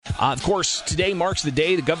Of course, today marks the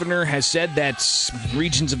day the governor has said that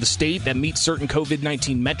regions of the state that meet certain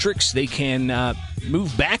COVID-19 metrics, they can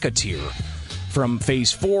move back a tier from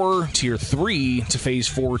Phase 4, Tier 3, to Phase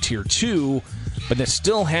 4, Tier 2, but that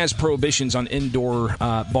still has prohibitions on indoor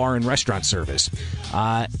bar and restaurant service.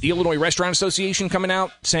 The Illinois Restaurant Association coming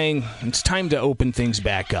out saying it's time to open things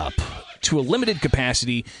back up to a limited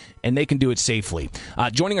capacity, and they can do it safely.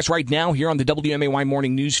 Joining us right now here on the WMAY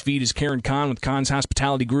Morning News Feed is Karen Kahn with Kahn's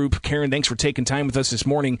Hospitality Group. Karen, thanks for taking time with us this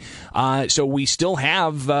morning. So we still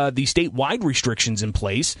have the statewide restrictions in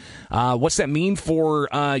place. What's that mean for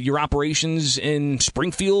your operations in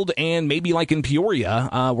Springfield and maybe like in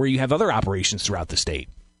Peoria, where you have other operations throughout the state?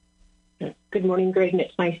 Good morning, Greg, and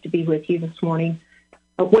it's nice to be with you this morning.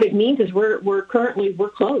 What it means is we're currently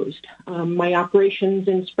closed. My operations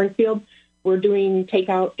in Springfield, we're doing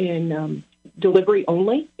takeout and delivery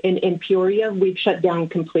only. In Peoria, we've shut down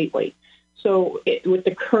completely. So with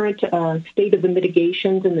the current state of the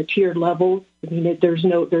mitigations and the tiered levels, I mean, there's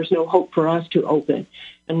no hope for us to open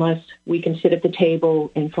unless we can sit at the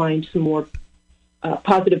table and find some more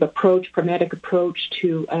positive approach, pragmatic approach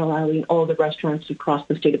to allowing all the restaurants across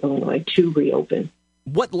the state of Illinois to reopen.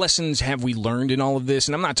 What lessons have we learned in all of this?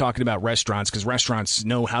 And I'm not talking about restaurants, because restaurants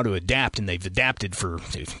know how to adapt, and they've adapted for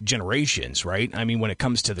generations, right? I mean, when it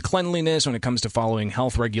comes to the cleanliness, when it comes to following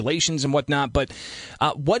health regulations and whatnot. But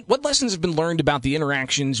what lessons have been learned about the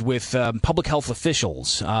interactions with public health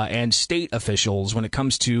officials and state officials when it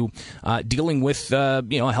comes to dealing with a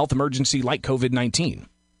health emergency like COVID-19?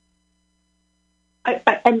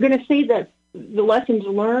 I'm going to say that the lessons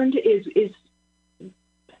learned is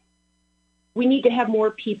we need to have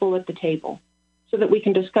more people at the table so that we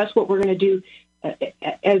can discuss what we're going to do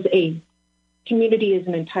as a community as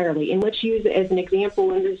an entirely. And let's use as an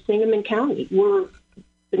example in the Sangamon County. We're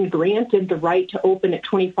been granted the right to open at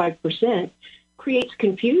 25%, creates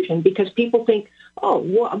confusion because people think,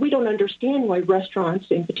 we don't understand why restaurants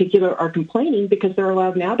in particular are complaining because they're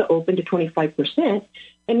allowed now to open to 25%,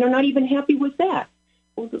 and they're not even happy with that.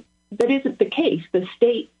 Well, that isn't the case. The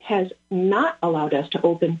state has not allowed us to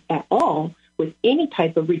open at all with any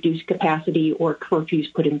type of reduced capacity or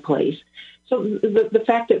curfews put in place. So the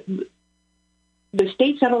fact that the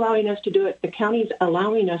state's not allowing us to do it, the county's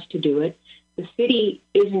allowing us to do it, the city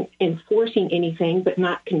isn't enforcing anything but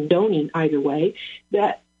not condoning either way,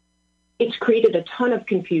 that it's created a ton of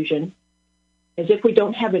confusion, as if we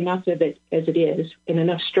don't have enough of it as it is and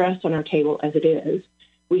enough stress on our table as it is.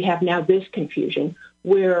 We have now this confusion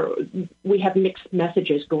where we have mixed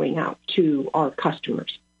messages going out to our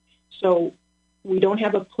customers. So we don't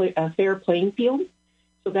have a fair playing field.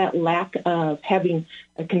 So that lack of having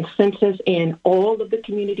a consensus in all of the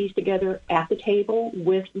communities together at the table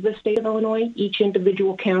with the state of Illinois, each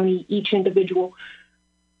individual county, each individual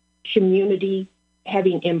community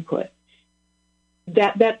having input.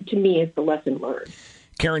 That to me is the lesson learned.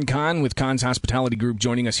 Karen Kahn with Kahn's Hospitality Group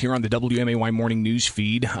joining us here on the WMAY Morning News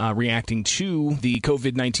Feed, reacting to the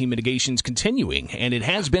COVID-19 mitigations continuing, and it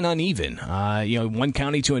has been uneven. One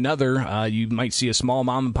county to another, you might see a small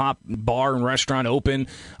mom-and-pop bar and restaurant open,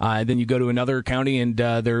 then you go to another county and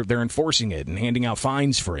they're enforcing it and handing out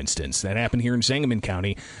fines, for instance. That happened here in Sangamon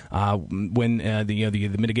County when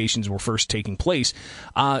the mitigations were first taking place.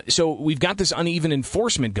 So we've got this uneven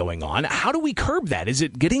enforcement going on. How do we curb that? Is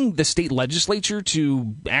it getting the state legislature to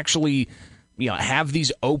actually have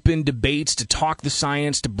these open debates, to talk the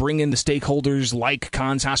science, to bring in the stakeholders like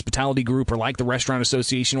Kahn's Hospitality Group or like the Restaurant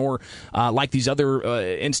Association or like these other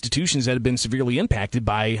institutions that have been severely impacted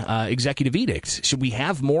by executive edicts? Should we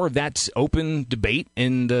have more of that open debate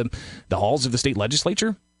in the halls of the state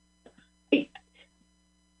legislature?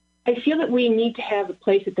 I feel that we need to have a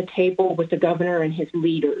place at the table with the governor and his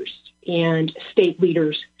leaders and state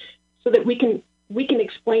leaders so that we can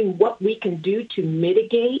explain what we can do to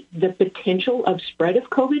mitigate the potential of spread of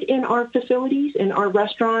COVID in our facilities, in our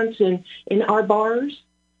restaurants, and in our bars.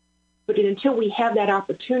 But until we have that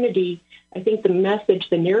opportunity, I think the message,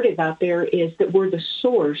 the narrative out there is that we're the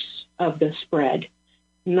source of the spread,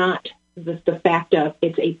 not the fact of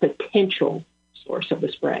it's a potential source of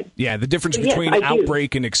the spread. Yeah, the difference between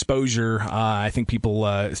outbreak and exposure, I think people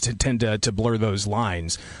tend to blur those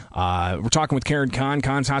lines. We're talking with Karen Kahn,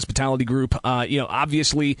 Kahn's Hospitality Group.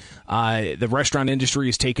 Obviously, the restaurant industry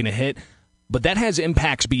is taking a hit, but that has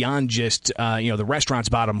impacts beyond just the restaurant's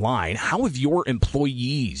bottom line. How have your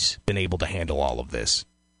employees been able to handle all of this?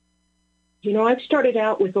 I've started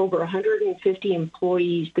out with over 150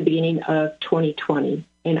 employees at the beginning of 2020,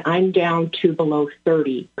 and I'm down to below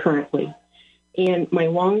 30 currently. And my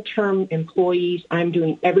long-term employees, I'm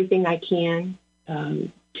doing everything I can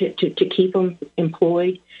to keep them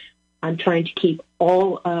employed. I'm trying to keep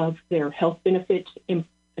all of their health benefits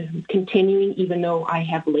continuing, even though I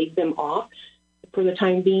have laid them off for the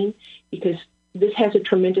time being, because this has a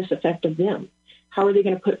tremendous effect on them. How are they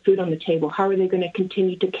going to put food on the table? How are they going to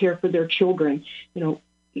continue to care for their children?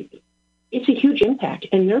 It's a huge impact,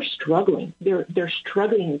 and they're struggling. They're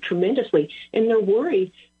struggling tremendously, and they're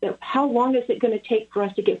worried that how long is it going to take for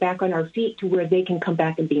us to get back on our feet to where they can come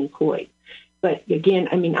back and be employed. But again,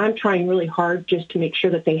 I'm trying really hard just to make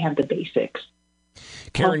sure that they have the basics.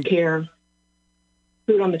 Karen, healthcare,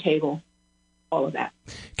 food on the table, all of that.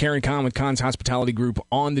 Karen Kahn with Kahn's Hospitality Group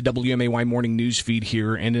on the WMAY morning news feed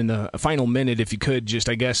here. And in the final minute, if you could, just,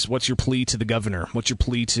 I guess, what's your plea to the governor? What's your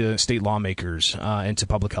plea to state lawmakers and to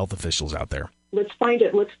public health officials out there? Let's find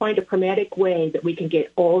a pragmatic way that we can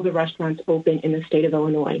get all the restaurants open in the state of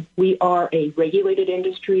Illinois. We are a regulated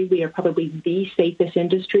industry. We are probably the safest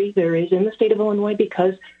industry there is in the state of Illinois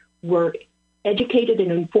because we're educated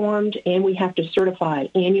and informed, and we have to certify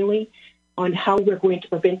annually on how we're going to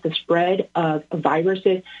prevent the spread of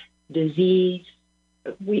viruses, disease.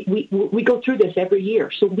 We go through this every year.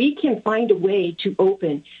 So we can find a way to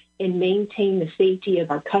open and maintain the safety of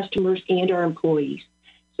our customers and our employees.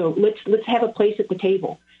 So let's have a place at the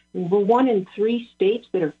table. We're one in 3 states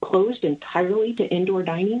that are closed entirely to indoor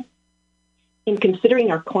dining. And considering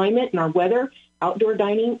our climate and our weather, outdoor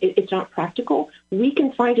dining, it's not practical. We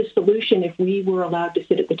can find a solution if we were allowed to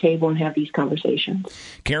sit at the table and have these conversations.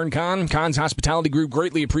 Karen Kahn, Kahn's Hospitality Group,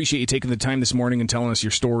 greatly appreciate you taking the time this morning and telling us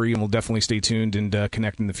your story, and we'll definitely stay tuned and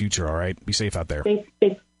connect in the future, all right? Be safe out there. Thank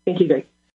you, Greg.